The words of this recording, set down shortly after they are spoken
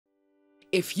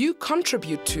If you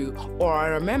contribute to or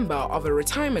are a member of a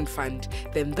retirement fund,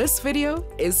 then this video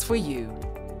is for you.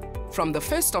 From the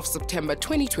 1st of September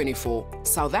 2024,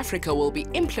 South Africa will be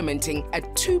implementing a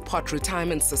two-pot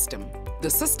retirement system. The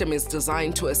system is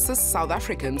designed to assist South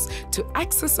Africans to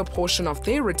access a portion of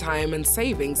their retirement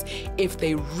savings if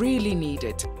they really need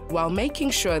it, while making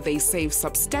sure they save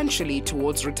substantially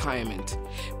towards retirement.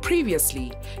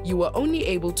 Previously, you were only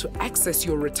able to access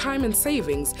your retirement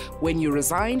savings when you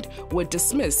resigned, were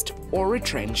dismissed, or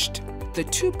retrenched. The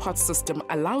two-pot system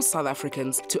allows South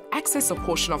Africans to access a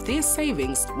portion of their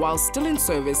savings while still in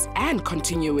service and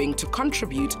continuing to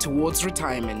contribute towards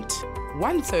retirement.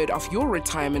 1/3 of your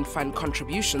retirement fund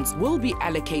contributions will be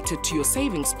allocated to your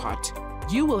savings pot.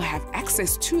 You will have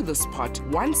access to this pot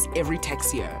once every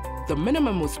tax year. The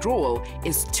minimum withdrawal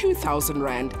is 2,000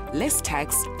 Rand, less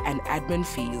tax and admin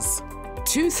fees.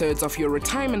 2/3 of your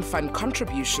retirement fund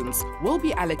contributions will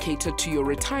be allocated to your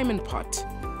retirement pot.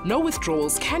 No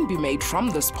withdrawals can be made from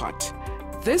this pot.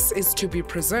 This is to be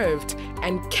preserved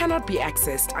and cannot be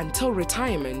accessed until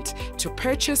retirement to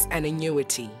purchase an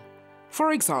annuity.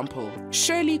 For example,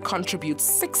 Shirley contributes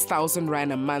 6,000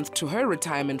 Rand a month to her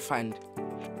retirement fund.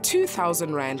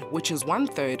 2,000 Rand, which is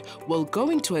 1/3, will go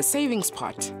into a savings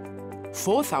pot.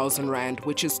 4,000 Rand,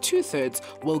 which is 2/3,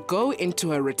 will go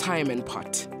into a retirement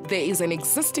pot. There is an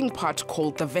existing pot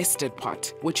called the vested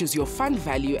pot, which is your fund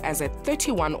value as at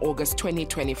 31 August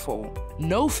 2024.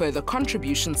 No further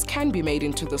contributions can be made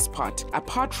into this pot,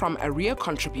 apart from arrear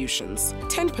contributions.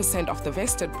 10% of the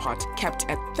vested pot, capped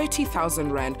at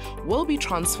 30,000 Rand, will be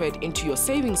transferred into your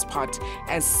savings pot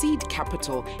as seed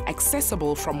capital,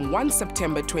 accessible from 1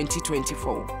 September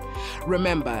 2024.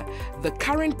 Remember, the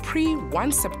current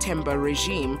pre-1 September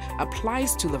regime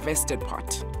applies to the vested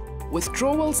pot.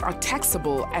 Withdrawals are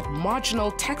taxable at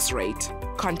marginal tax rate.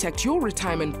 Contact your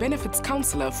retirement benefits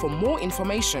counselor for more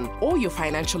information or your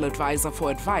financial advisor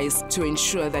for advice to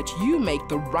ensure that you make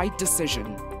the right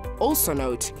decision. Also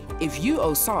note, if you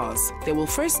owe SARS, they will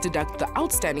first deduct the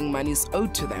outstanding monies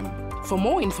owed to them. For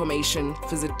more information,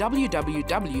 visit www.fsca.co.za.